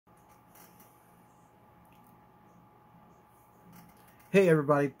Hey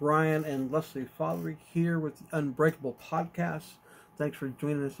everybody, Brian and Leslie Fatherees here with the Unbreakable podcast. Thanks for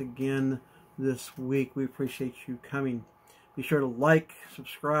joining us again this week. We appreciate you coming. Be sure to like,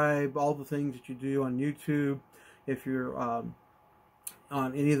 subscribe, all the things that you do on YouTube. If you're on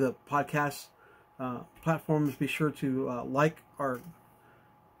any of the podcast platforms, be sure to like our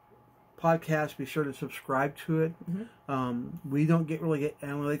podcast. Be sure to subscribe to it. We don't really get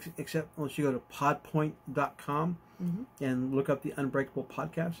analytics except unless you go to podpoint.com and look up the Unbreakable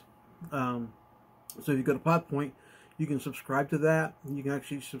podcast. So if you go to Podpoint, you can subscribe to that. You can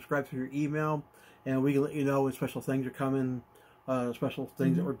actually subscribe through your email, and we can let you know when special things are coming, special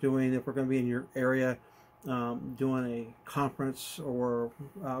things that we're doing. If we're going to be in your area doing a conference or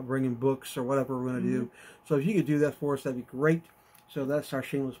bringing books or whatever we're going to do. So if you could do that for us, that'd be great. So that's our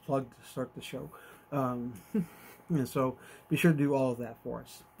shameless plug to start the show. And so be sure to do all of that for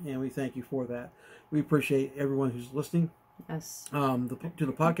us. And we thank you for that. We appreciate everyone who's listening to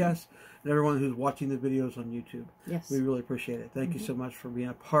the podcast and everyone who's watching the videos on YouTube. Yes. We really appreciate it. Thank you so much for being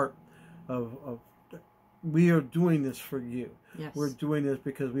a part of we are doing this for you. Yes. We're doing this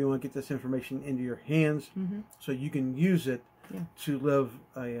because we want to get this information into your hands so you can use it to live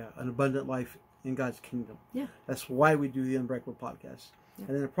an abundant life in God's kingdom. Yeah. That's why we do the Unbreakable podcast. Yeah.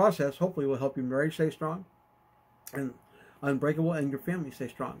 And in the process, hopefully, will help your marriage stay strong and unbreakable, and your family stay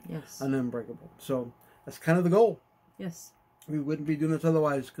strong and unbreakable. So that's kind of the goal. Yes. We wouldn't be doing this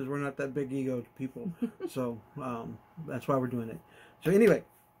otherwise because we're not that big ego people. So that's why we're doing it. So anyway,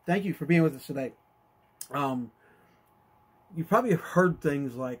 thank you for being with us today. You probably have heard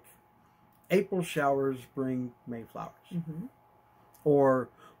things like April showers bring May flowers. Or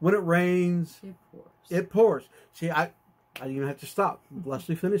when it rains, it pours. See, I didn't even have to stop.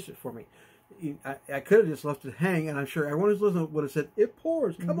 Leslie finished it for me. I could have just left it hang, and I'm sure everyone who's listening would have said, "It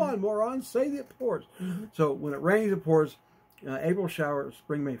pours." Come on, morons, say that it pours. So when it rains, it pours. April showers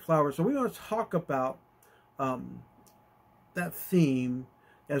bring May flowers. So we want to talk about that theme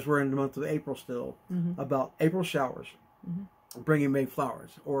as we're in the month of April still, about April showers bringing May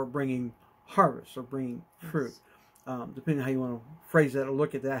flowers, or bringing harvest, or bringing fruit. Depending on how you want to phrase that or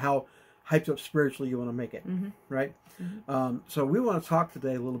look at that, how hyped up spiritually you want to make it, right? So we want to talk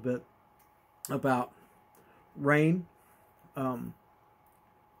today a little bit about rain,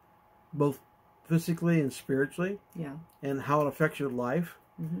 both physically and spiritually, and how it affects your life,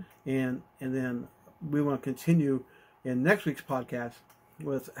 and then we want to continue in next week's podcast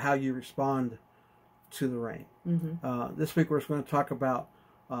with how you respond to the rain. This week we're just going to talk about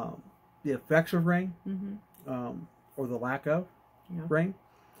the effects of rain. Or the lack of rain,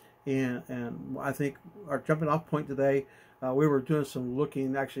 and I think our jumping off point today, we were doing some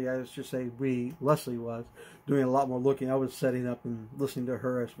looking. Actually, I should say Leslie was doing a lot more looking. I was setting up and listening to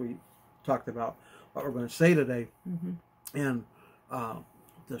her as we talked about what we're going to say today. And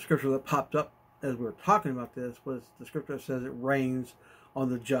the scripture that popped up as we were talking about this was the scripture that says it rains on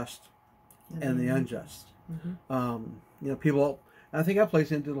the just and the unjust. People. I think that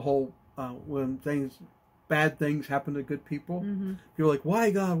plays into the whole when bad things happen to good people. People are like, why,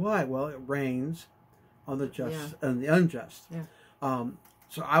 God, why? Well, it rains on the just and the unjust.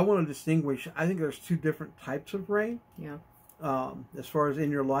 So I want to distinguish. I think there's two different types of rain. As far as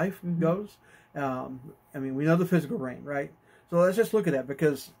in your life goes. I mean, we know the physical rain, right? So let's just look at that,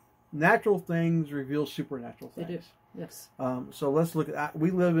 because natural things reveal supernatural things. They do. Yes. So let's look at that.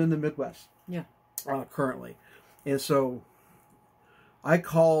 We live in the Midwest. Currently. And so I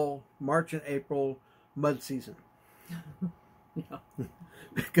call March and April mud season.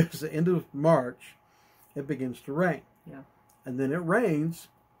 Because the end of March, it begins to rain. And then it rains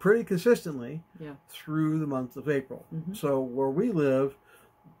pretty consistently through the month of April. So where we live,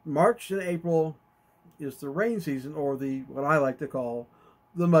 March and April is the rain season, or the what I like to call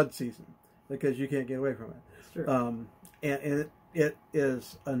the mud season, because you can't get away from it. And it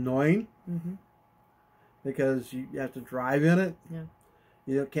is annoying because you have to drive in it.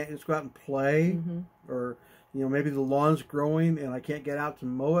 You can't just go out and play, or maybe the lawn's growing and I can't get out to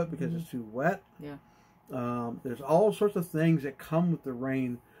mow it because it's too wet. There's all sorts of things that come with the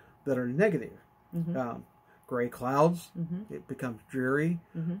rain that are negative. Gray clouds, it becomes dreary,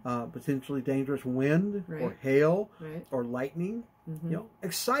 potentially dangerous wind, or hail, or lightning.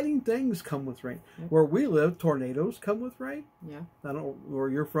 Exciting things come with rain. Where we live, tornadoes come with rain. I don't know where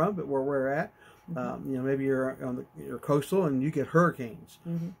you're from, but where we're at, maybe you're on you're coastal and you get hurricanes.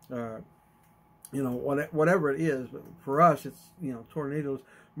 Whatever it is. But for us, it's tornadoes.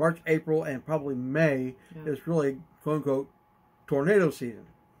 March, April, and probably May is really quote unquote tornado season.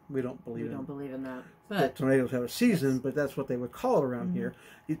 We don't believe in that. But tornadoes have a season, but that's what they would call it around here.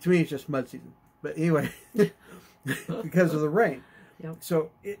 To me, it's just mud season. But anyway, because of the rain. Yep.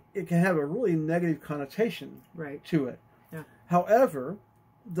 So it can have a really negative connotation to it. Yeah. However,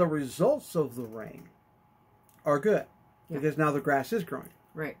 the results of the rain are good because now the grass is growing.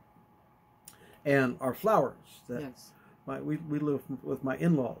 Right. And our flowers. Yes. We live with my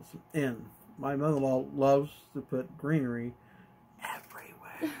in-laws, and my mother-in-law loves to put greenery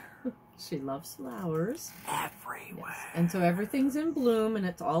everywhere. She loves flowers. Everywhere. Yes. And so everything's in bloom, and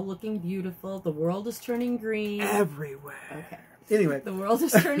it's all looking beautiful. The world is turning green. Everywhere. Okay. Anyway. The world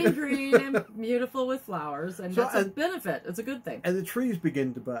is turning green and beautiful with flowers, and that's a benefit. It's a good thing. And the trees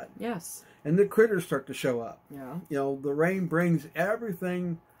begin to bud. Yes. And the critters start to show up. Yeah. You know, the rain brings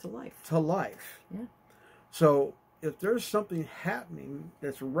everything to life. Yeah. So if there's something happening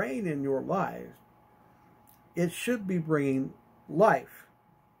that's rain in your life, it should be bringing life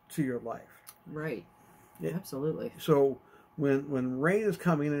to your life. Right. Absolutely. So when rain is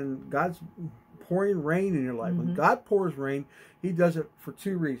coming and God's pouring rain in your life, when God pours rain, he does it for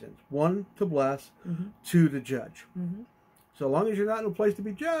two reasons. One, to bless. Two, to judge. So long as you're not in a place to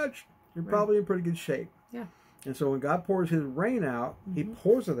be judged, you're probably in pretty good shape. Yeah. And so when God pours his rain out, he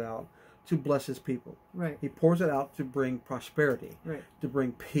pours it out to bless his people. Right. He pours it out to bring prosperity. Right. To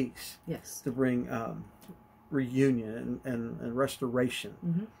bring peace. Yes. To bring reunion and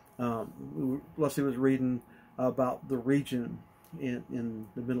restoration. Leslie was reading about the region in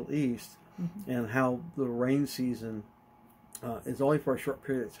the Middle East and how the rain season is only for a short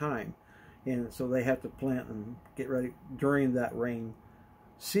period of time. And so they have to plant and get ready during that rain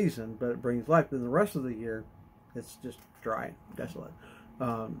season, but it brings life. Then the rest of the year, it's just dry and desolate.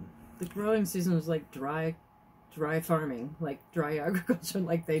 The growing season is like dry farming, like dry agriculture.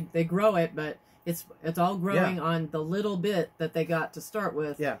 Like they grow it, but it's all growing on the little bit that they got to start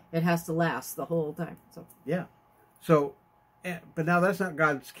with. Yeah. It has to last the whole time. So yeah. So, but now that's not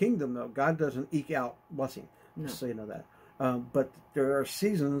God's kingdom, though. God doesn't eke out blessing. No. Just so you know that. But there are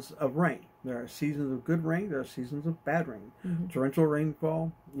seasons of rain. There are seasons of good rain. There are seasons of bad rain. Torrential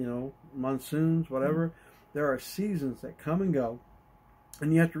rainfall, monsoons, whatever. There are seasons that come and go.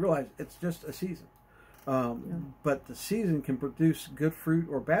 And you have to realize it's just a season. But the season can produce good fruit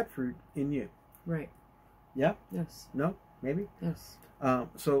or bad fruit in you. Right. Yeah? Yes. No? Maybe? Yes.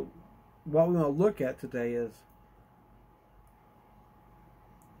 So what we want to look at today is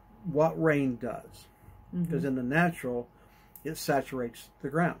what rain does. Because in the natural, it saturates the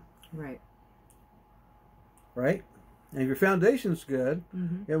ground. Right. Right? And if your foundation's good,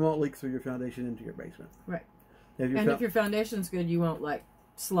 it won't leak through your foundation into your basement. Right. If your foundation's good, you won't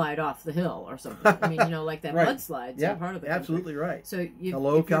slide off the hill or something. I mean, like that mudslides. Yeah, part of the absolutely country. right. So if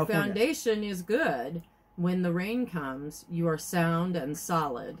your foundation is good, when the rain comes, you are sound and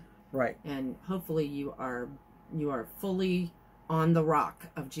solid. Right. And hopefully you are fully on the rock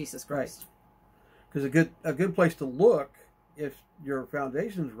of Jesus Christ. Right. Because a good place to look if your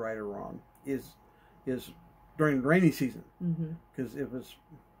foundation's right or wrong is during the rainy season. Because if it's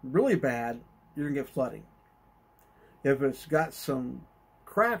really bad, you're gonna get flooding. If it's got some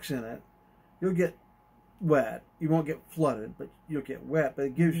cracks in it, you'll get wet. You won't get flooded, but you'll get wet. But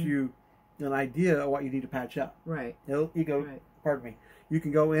it gives you an idea of what you need to patch up. Right. Pardon me. You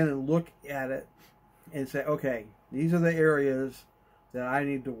can go in and look at it and say, okay, these are the areas that I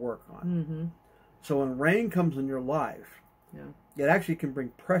need to work on. So when rain comes in your life, it actually can bring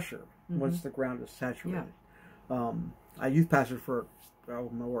pressure once the ground is saturated. I youth pastored for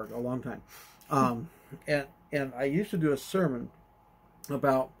a long time. And I used to do a sermon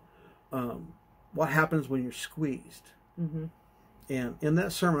about what happens when you're squeezed. And in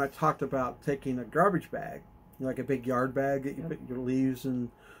that sermon, I talked about taking a garbage bag, like a big yard bag that you put your leaves and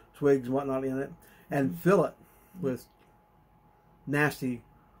twigs and whatnot in it, and fill it with nasty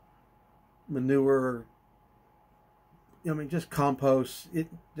manure, just compost,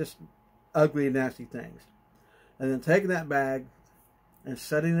 just ugly, nasty things. And then taking that bag and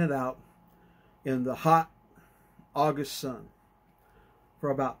setting it out in the hot August sun for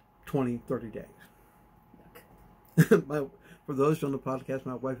about 20, 30 days. For those on the podcast,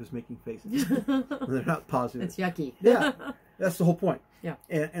 my wife is making faces. They're not positive. It's yucky. Yeah, that's the whole point. Yeah.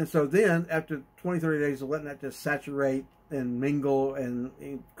 And so then, after 20, 30 days of letting that just saturate and mingle and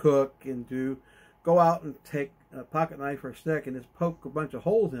cook and go out and take a pocket knife or a stick and just poke a bunch of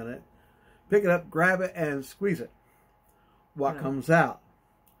holes in it, pick it up, grab it, and squeeze it. What comes out?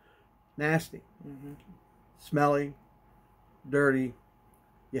 Nasty. Smelly, dirty.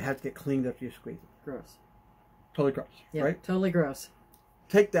 You have to get cleaned after you squeeze it. Gross. Totally gross. Yeah, right? Totally gross.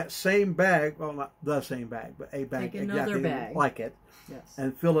 Take that same bag, well, not the same bag, but a bag exactly like it,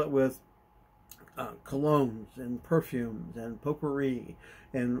 and fill it with colognes and perfumes and potpourri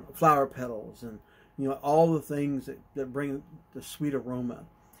and flower petals all the things that bring the sweet aroma.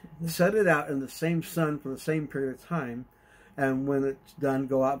 Set it out in the same sun for the same period of time, and when it's done,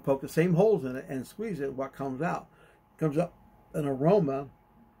 go out and poke the same holes in it and squeeze it. What comes out? Comes up an aroma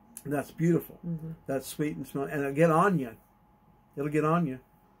that's beautiful, that's sweet and smelling, and it'll get on you. It'll get on you.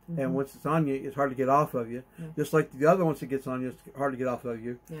 And once it's on you, it's hard to get off of you. Yeah. Just like the other once it gets on you, it's hard to get off of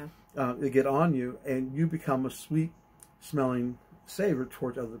you. Yeah. They get on you, and you become a sweet-smelling savor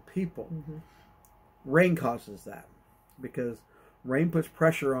towards other people. Rain causes that, because rain puts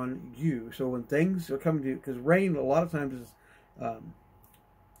pressure on you. So when things are coming to you, because rain a lot of times is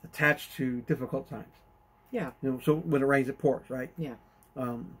attached to difficult times. Yeah. So when it rains, it pours, right? Yeah.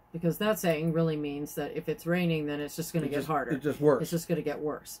 Because that saying really means that if it's raining, then it's just going to get harder. It's just worse. It's just going to get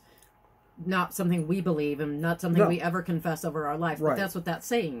worse. Not something we believe and not something we ever confess over our life. Right. But that's what that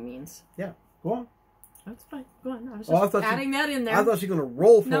saying means. Yeah. Go on. That's fine. Go on. I was just adding that in there. I thought you were going to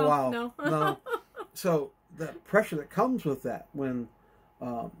roll for a while. No. So the pressure that comes with that when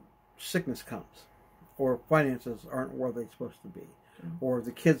sickness comes, or finances aren't where they're supposed to be, or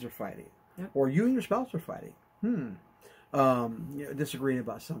the kids are fighting, or you and your spouse are fighting. Disagreeing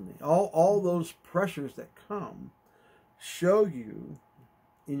about something. All those pressures that come show you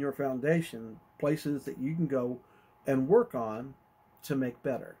in your foundation places that you can go and work on to make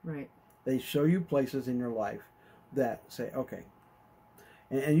better. Right. They show you places in your life that say, okay,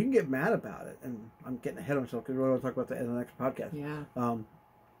 and you can get mad about it. And I'm getting ahead of myself because we're going to talk about that in the next podcast. Yeah.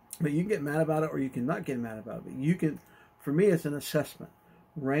 But you can get mad about it, or you can not get mad about it. But you can. For me, it's an assessment.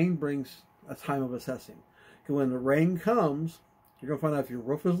 Rain brings a time of assessing. Because when the rain comes, you're going to find out if your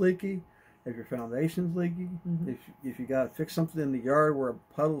roof is leaky, if your foundation's leaky, if you got to fix something in the yard where it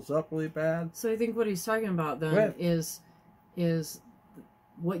puddles up really bad. So I think what he's talking about then is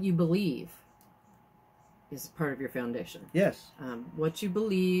what you believe is part of your foundation. Yes. What you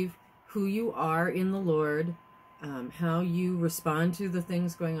believe, who you are in the Lord, how you respond to the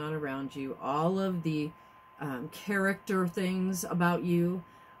things going on around you, all of the character things about you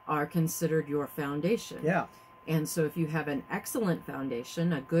are considered your foundation. Yeah. And so if you have an excellent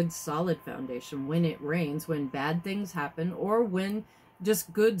foundation, a good solid foundation, when it rains, when bad things happen, or when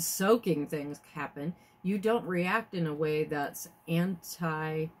just good soaking things happen, you don't react in a way that's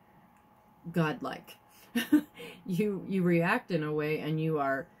anti-godlike. you react in a way, and you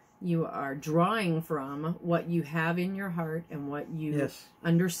are drawing from what you have in your heart and what you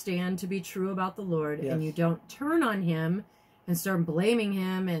understand to be true about the Lord, and you don't turn on him and start blaming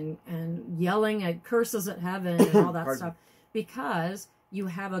him and yelling at curses at heaven and all that stuff, because you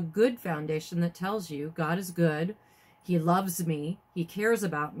have a good foundation that tells you God is good, he loves me, he cares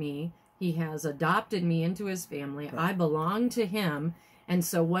about me, he has adopted me into his family, I belong to him, and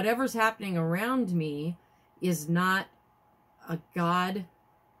so whatever's happening around me is not a God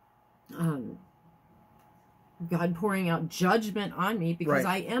pouring out judgment on me, because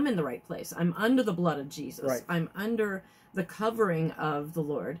I am in the right place. I'm under the blood of Jesus. I'm under the covering of the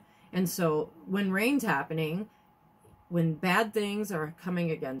Lord. And so when rain's happening, when bad things are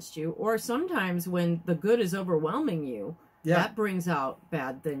coming against you, or sometimes when the good is overwhelming you, that brings out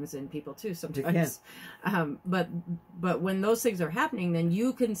bad things in people too sometimes. But when those things are happening, then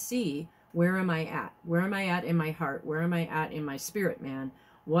you can see, where am I at? Where am I at in my heart? Where am I at in my spirit, man?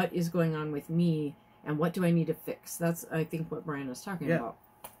 What is going on with me? And what do I need to fix? That's, I think, what Brian was talking about.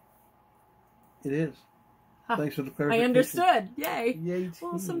 It is. Thanks for the clarification. I understood. Yay. Yay.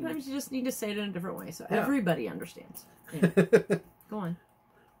 Well, sometimes you just need to say it in a different way, so everybody understands. Yeah. Go on.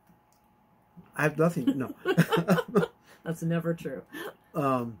 I have nothing. No. That's never true.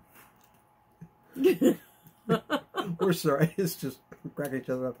 We're sorry. It's just cracking each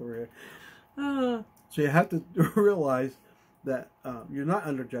other up over here. So you have to realize that you're not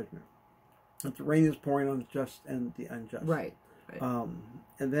under judgment. That the rain is pouring on the just and the unjust. Right.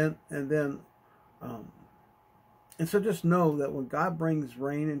 And so just know that when God brings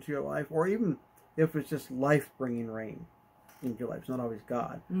rain into your life, or even if it's just life bringing rain into your life, it's not always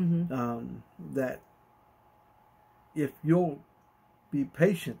God, that if you'll be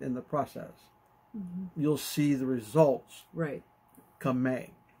patient in the process, you'll see the results come May.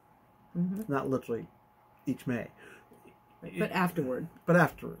 Not literally each May. But afterward. But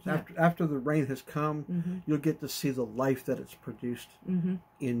afterwards. Yeah. After the rain has come, you'll get to see the life that it's produced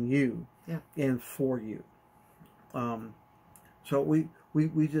in you and for you. So we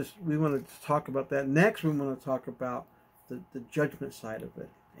want to talk about that. Next, we want to talk about the judgment side of it,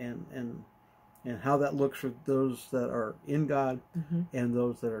 and how that looks for those that are in God and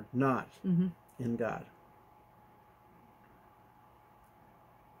those that are not in God.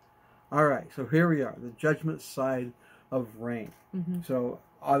 All right, so here we are, the judgment side of rain. So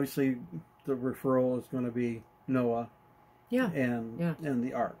obviously the referral is going to be Noah. Yeah. And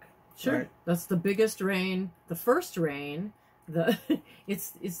the ark. Sure. Right? That's the biggest rain, the first rain.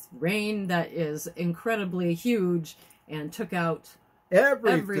 It's rain that is incredibly huge and took out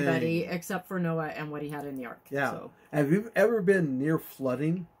everybody except for Noah and what he had in the ark. Yeah. So. And if you've ever been near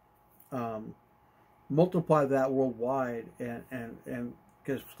flooding, multiply that worldwide, and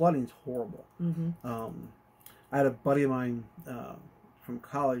because flooding's horrible. I had a buddy of mine from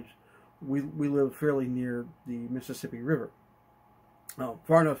college. We live fairly near the Mississippi River.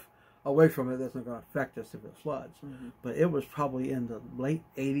 Far enough away from it that's not going to affect us if it floods. But it was probably in the late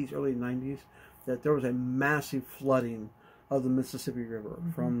 80s, early 90s that there was a massive flooding of the Mississippi River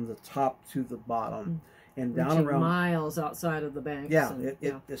from the top to the bottom and down reaching around miles outside of the bank. Yeah,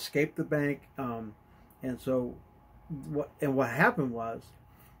 it escaped the bank, and so what happened was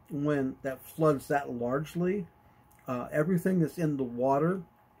when that floods that largely, everything that's in the water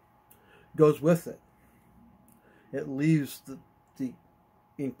goes with it. It leaves the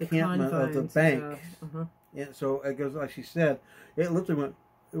encampment of the bank, and so it goes. Like she said, it literally went.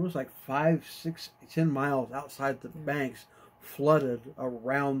 It was like 5, 6, 10 miles outside the banks, flooded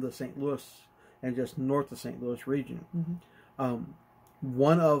around the St. Louis and just north of St. Louis region.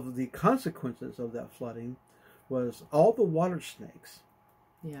 One of the consequences of that flooding was all the water snakes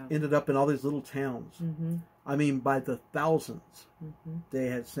ended up in all these little towns. I mean, by the thousands, they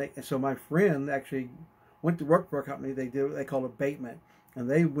had snakes. And so my friend actually went to work for a company. They did what they called abatement, and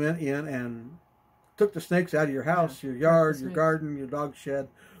they went in and took the snakes out of your house, your yard, your garden, your dog shed,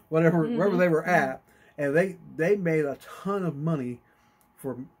 whatever, wherever they were at, and they made a ton of money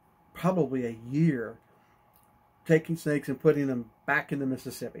for probably a year, taking snakes and putting them back into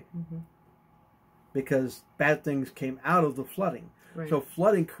Mississippi, because bad things came out of the flooding. Right. So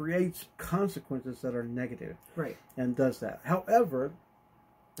flooding creates consequences that are negative, and does that. However,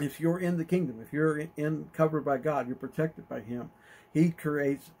 if you're in the kingdom, if you're covered by God, you're protected by Him, He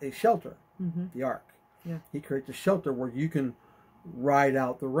creates a shelter, the ark. He creates a shelter where you can ride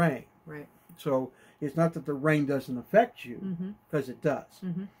out the rain. So it's not that the rain doesn't affect you, because it does.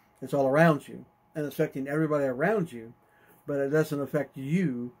 It's all around you and affecting everybody around you, but it doesn't affect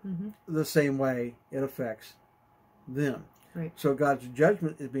you the same way it affects them. So God's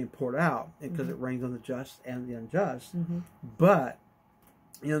judgment is being poured out because it rains on the just and the unjust. But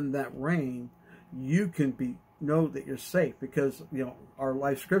in that rain, you can know that you're safe, because our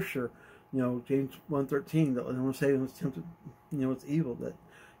life scripture, James 1:13, that no one say was tempted, with evil, that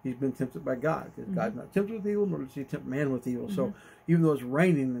he's been tempted by God, because God's not tempted with evil, nor does He tempt man with evil. So even though it's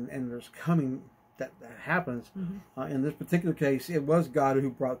raining and there's coming that happens, in this particular case, it was God who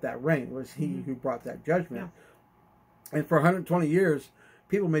brought that rain. It was He who brought that judgment. And for 120 years,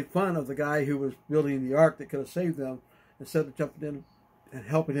 people made fun of the guy who was building the ark that could have saved them, instead of jumping in and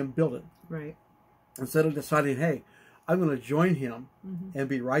helping him build it. Instead of deciding, hey, I'm going to join him and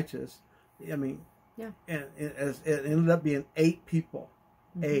be righteous. I mean, and it ended up being 8 people,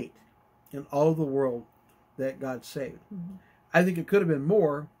 8 in all of the world that God saved. I think it could have been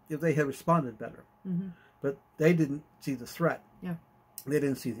more if they had responded better. But they didn't see the threat. They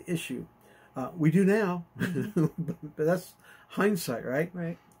didn't see the issue. We do now, but that's hindsight,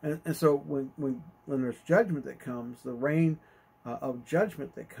 right? And so when there's judgment that comes, the rain of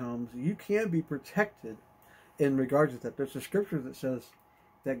judgment that comes, you can be protected in regards to that. There's a scripture that says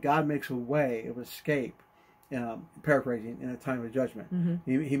that God makes a way of escape, paraphrasing, in a time of judgment.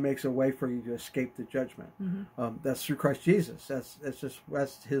 He makes a way for you to escape the judgment. That's through Christ Jesus.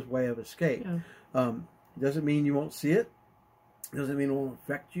 That's His way of escape. Doesn't mean you won't see it. Doesn't mean it won't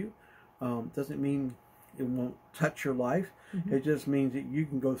affect you. Doesn't mean it won't touch your life. It just means that you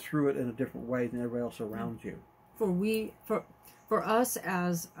can go through it in a different way than everybody else around you. For us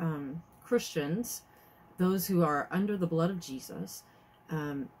as Christians, those who are under the blood of Jesus,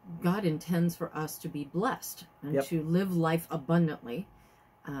 God intends for us to be blessed and to live life abundantly.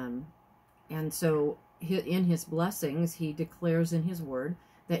 And so in His blessings, He declares in His word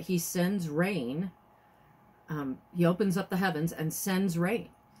that He sends rain. He opens up the heavens and sends rain.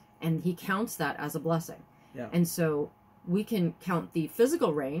 And He counts that as a blessing. And so we can count the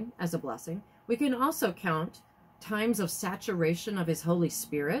physical rain as a blessing. We can also count times of saturation of His Holy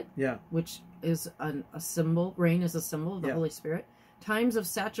Spirit, which is a symbol. Rain is a symbol of the Holy Spirit. Times of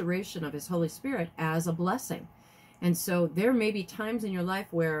saturation of His Holy Spirit as a blessing. And so there may be times in your life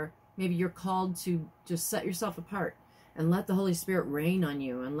where maybe you're called to just set yourself apart and let the Holy Spirit rain on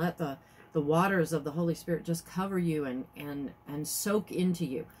you, and let the waters of the Holy Spirit just cover you and soak into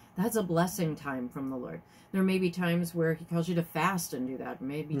you. That's a blessing time from the Lord. There may be times where He calls you to fast and do that.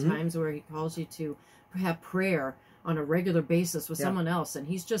 Maybe times where He calls you to have prayer on a regular basis with someone else, and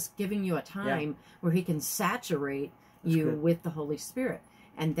he's just giving you a time where he can saturate you with the Holy Spirit,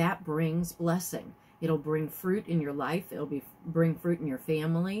 and that brings blessing. It'll bring fruit in your life. It'll bring fruit in your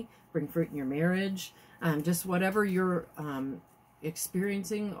family, bring fruit in your marriage, just whatever you're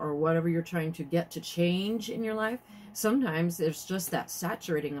experiencing or whatever you're trying to get to change in your life. Sometimes there's just that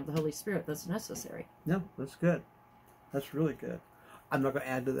saturating of the Holy Spirit that's necessary. No, that's good. That's really good. I'm not going to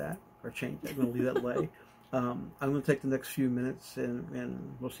add to that or change that. I'm going to leave that lay. I'm going to take the next few minutes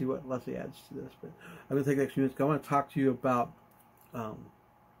and we'll see what Leslie adds to this. But I'm going to take the next few minutes. I want to talk to you about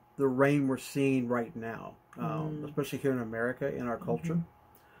the rain we're seeing right now, especially here in America, in our culture.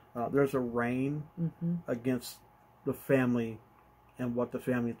 There's a rain against the family and what the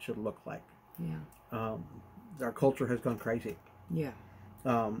family should look like. Yeah. Our culture has gone crazy. Yeah.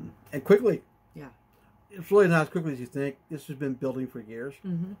 And quickly. Yeah. It's really not as quickly as you think. This has been building for years,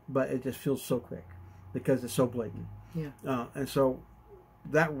 but it just feels so quick because it's so blatant. Yeah. And so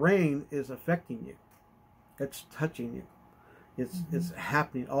that rain is affecting you. It's touching you. It's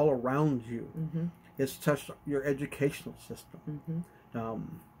happening all around you. It's touched your educational system.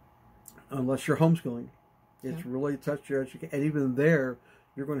 Unless you're homeschooling, it's really touched your education. And even there,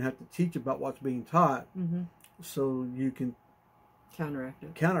 you're going to have to teach about what's being taught so you can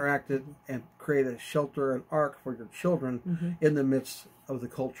counteract it and create a shelter, an ark for your children in the midst of the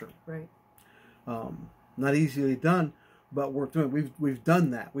culture. Right. Not easily done, but we're doing. We've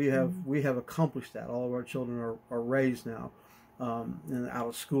done that. We have accomplished that. All of our children are raised now and out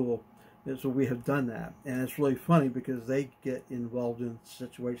of school, and so we have done that. And it's really funny because they get involved in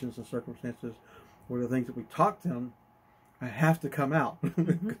situations and circumstances where the things that we taught them have to come out,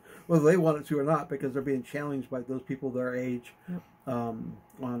 whether they want it to or not, because they're being challenged by those people their age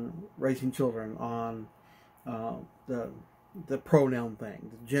on raising children, on the pronoun thing,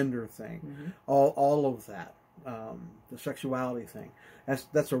 the gender thing, all of that, the sexuality thing.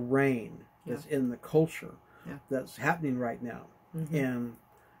 That's a reign that's in the culture that's happening right now, and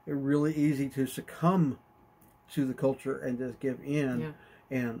it's really easy to succumb to the culture and just give in.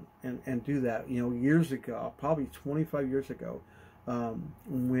 And do that. You know, years ago, probably 25 years ago,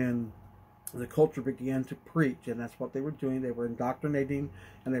 when the culture began to preach, and that's what they were doing. They were indoctrinating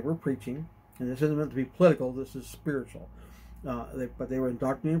and they were preaching. And this isn't meant to be political. This is spiritual. But they were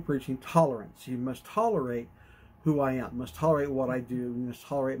indoctrinating and preaching tolerance. You must tolerate who I am. You must tolerate what I do. You must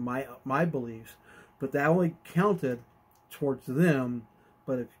tolerate my beliefs. But that only counted towards them.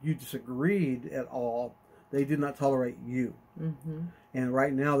 But if you disagreed at all, they did not tolerate you. And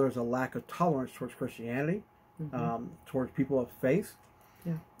right now there's a lack of tolerance towards Christianity, towards people of faith.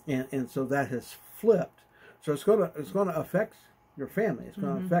 And so that has flipped. So it's gonna affect your family. It's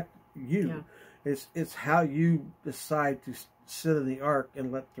gonna affect you. It's how you decide to sit in the ark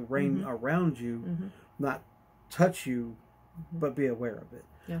and let the rain around you not touch you, but be aware of it.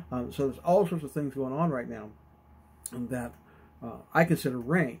 So there's all sorts of things going on right now that I consider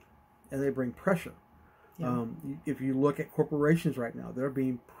rain, and they bring pressure. If you look at corporations right now, they're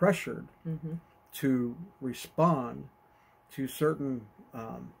being pressured to respond to certain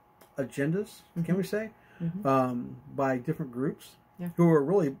agendas, can we say, by different groups who are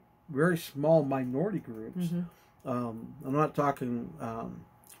really very small minority groups. I'm not talking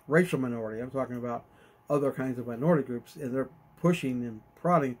racial minority. I'm talking about other kinds of minority groups, and they're pushing and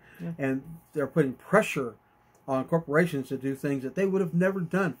prodding, and they're putting pressure on corporations to do things that they would have never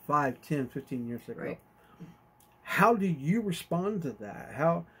done 5, 10, 15 years ago. Right. How do you respond to that?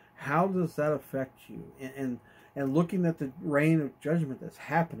 How does that affect you? And looking at the reign of judgment that's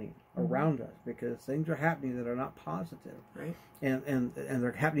happening around us, because things are happening that are not positive, right? And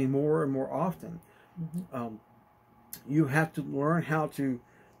they're happening more and more often. You have to learn how to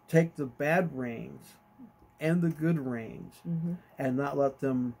take the bad rains and the good rains and not let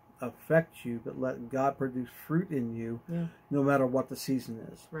them affect you, but let God produce fruit in you, no matter what the season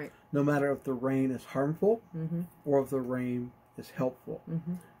is. Right. No matter if the rain is harmful or if the rain is helpful.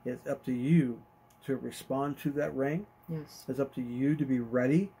 It's up to you to respond to that rain. Yes. It's up to you to be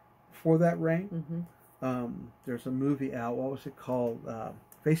ready for that rain. There's a movie out. What was it called?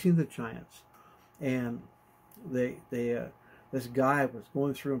 Facing the Giants. And this guy was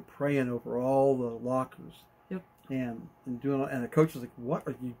going through and praying over all the lockers. And the coach was like, "What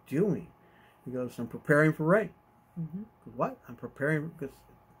are you doing?" He goes, "I'm preparing for rain." What? I'm preparing because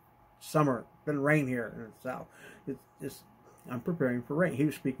summer, been rain here in the south. I'm preparing for rain. He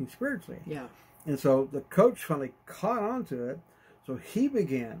was speaking spiritually. Yeah. And so the coach finally caught on to it. So he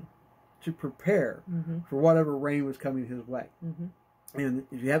began to prepare for whatever rain was coming his way. And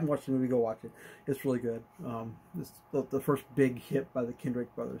if you haven't watched the movie, go watch it. It's really good. It's the first big hit by the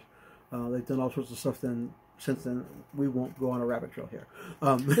Kendrick brothers. They've done all sorts of stuff then since then, we won't go on a rabbit trail here.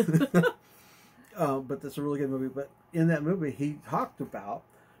 But that's a really good movie. But in that movie, he talked about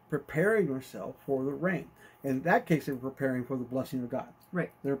preparing yourself for the rain. In that case, they were preparing for the blessing of God.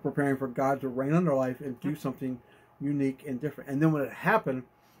 Right. They're preparing for God to reign on their life and do something unique and different. And then when it happened,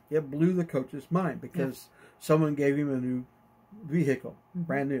 it blew the coach's mind because someone gave him a new vehicle,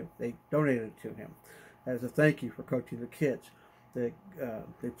 brand new. They donated it to him as a thank you for coaching the kids. They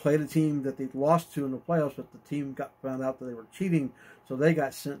played a team that they lost to in the playoffs, but the team found out that they were cheating, so they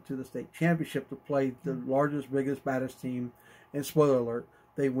got sent to the state championship to play the largest, biggest, baddest team. And spoiler alert,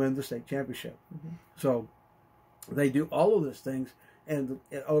 they win the state championship. So they do all of these things, and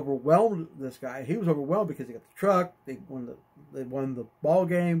it overwhelmed this guy. He was overwhelmed because he got the truck. They won the ball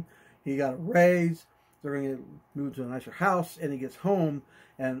game. He got a raise. They're going to move to a nicer house, and he gets home,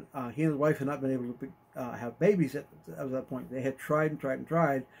 and he and his wife had not been able to have babies at that point. They had tried and tried and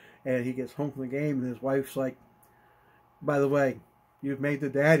tried, and he gets home from the game, and his wife's like, by the way, you've made the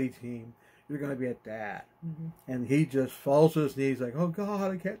daddy team. You're going to be a dad. And he just falls to his knees like, oh,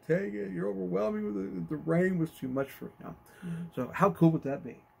 God, I can't take it. You're overwhelming with the rain was too much for him. So how cool would that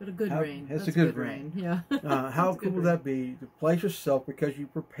be? But a good rain. It's a good rain. Yeah. How cool would that be to place yourself because you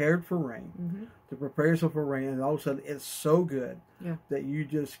prepared for rain, to prepare yourself for rain, and all of a sudden it's so good that you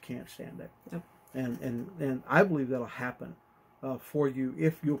just can't stand it. Yep. And I believe that'll happen for you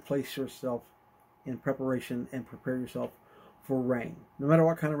if you'll place yourself in preparation and prepare yourself for rain, no matter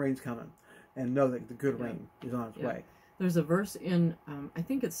what kind of rain's coming, and know that the good rain is on its way. There's a verse in, I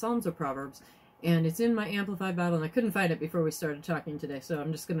think it's Psalms or Proverbs, and it's in my Amplified Bible, and I couldn't find it before we started talking today, so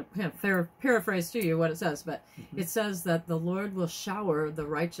I'm just going to kind of paraphrase to you what it says, but it says that the Lord will shower the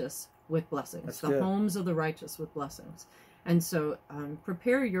righteous with blessings, That's the good. homes of the righteous with blessings. And so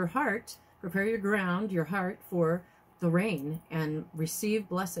prepare your heart, prepare your ground, your heart for the rain, and receive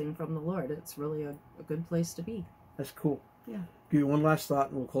blessing from the Lord. It's really a good place to be. That's cool. Yeah. Give you one last thought,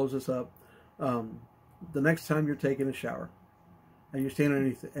 and we'll close this up. The next time you're taking a shower, and you're standing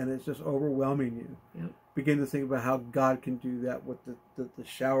underneath it, and it's just overwhelming you, begin to think about how God can do that with the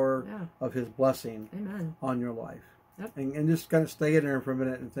shower of His blessing on your life. And just kind of stay in there for a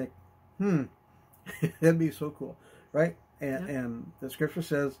minute and think, that'd be so cool, right? And the Scripture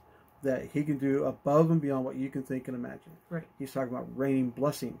says that He can do above and beyond what you can think and imagine. Right. He's talking about raining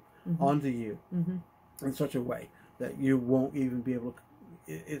blessing onto you in such a way that you won't even be able to.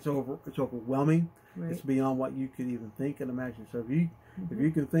 It's overwhelming. Right. It's beyond what you could even think and imagine. So if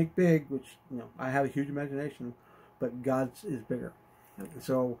you can think big, which I have a huge imagination, but God's is bigger.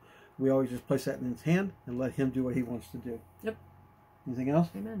 So we always just place that in His hand and let Him do what He wants to do. Yep. Anything else?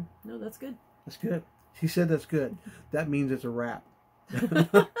 Amen. No, that's good. That's good. She said that's good. That means it's a wrap.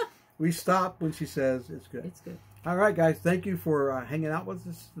 We stop when she says it's good. It's good. All right, guys. Thank you for hanging out with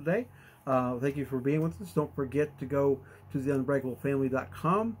us today. Thank you for being with us. Don't forget to go to the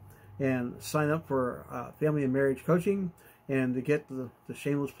unbreakablefamily.com and sign up for family and marriage coaching, and to get the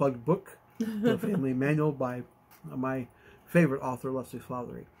shameless plug book, The Family Manual by my favorite author, Leslie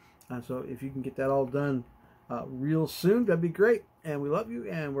Fatherees. So if you can get that all done real soon, that'd be great. And we love you,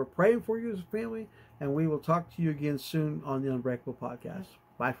 and we're praying for you as a family, and we will talk to you again soon on the Unbreakable podcast.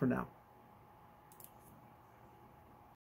 Bye for now.